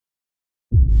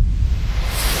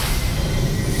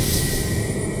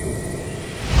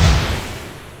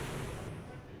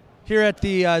Here at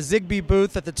the Zigbee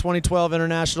booth at the 2012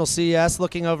 International CES,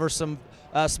 looking over some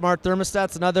smart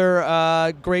thermostats and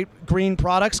other great green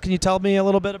products. Can you tell me a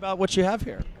little bit about what you have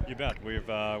here? You bet. We're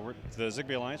the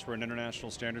Zigbee Alliance. We're an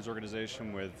international standards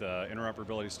organization with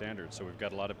interoperability standards. So we've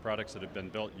got a lot of products that have been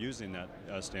built using that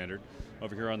standard.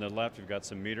 Over here on the left, we've got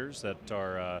some meters that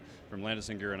are from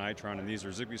Landis+Gyr and Itron, and these are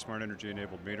Zigbee Smart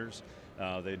Energy-enabled meters.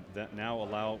 That now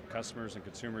allow customers and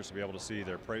consumers to be able to see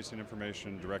their pricing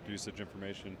information, direct usage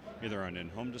information, either on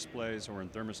in-home displays or in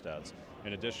thermostats.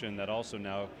 In addition, that also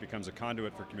now becomes a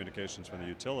conduit for communications from the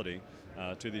utility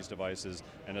to these devices,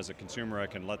 and as a consumer I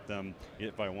can let them,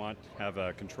 if I want, have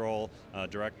a control,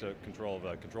 direct control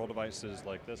of control devices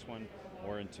like this one,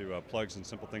 or into plugs and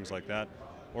simple things like that.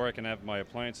 Or I can have my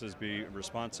appliances be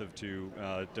responsive to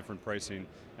different pricing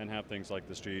and have things like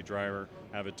this GE dryer,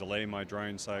 have it delay my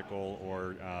drying cycle,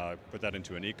 or put that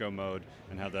into an eco mode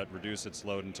and have that reduce its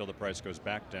load until the price goes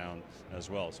back down as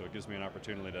well. So it gives me an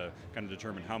opportunity to kind of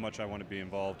determine how much I want to be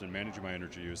involved in managing my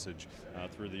energy usage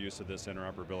through the use of this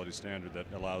interoperability standard that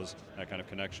allows that kind of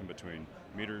connection between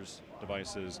meters,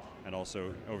 devices, and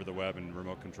also over the web and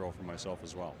remote control for myself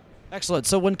as well. Excellent.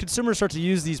 So when consumers start to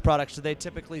use these products, do they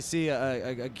typically see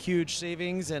a huge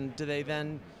savings, and do they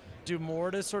then do more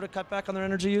to sort of cut back on their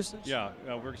energy usage? Yeah,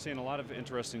 we're seeing a lot of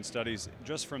interesting studies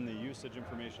just from the usage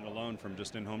information alone from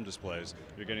just in-home displays.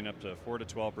 You're getting up to 4 to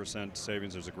 12%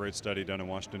 savings. There's a great study done in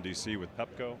Washington, D.C. with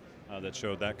Pepco that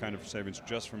showed that kind of savings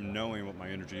just from knowing what my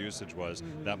energy usage was,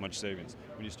 that much savings.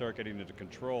 When you start getting into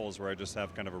controls where I just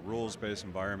have kind of a rules-based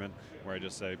environment where I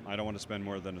just say, I don't want to spend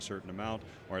more than a certain amount,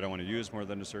 or I don't want to use more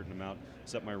than a certain amount,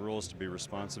 set my rules to be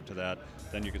responsive to that,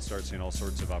 then you can start seeing all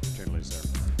sorts of opportunities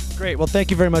there. Great. Well, thank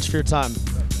you very much for your time.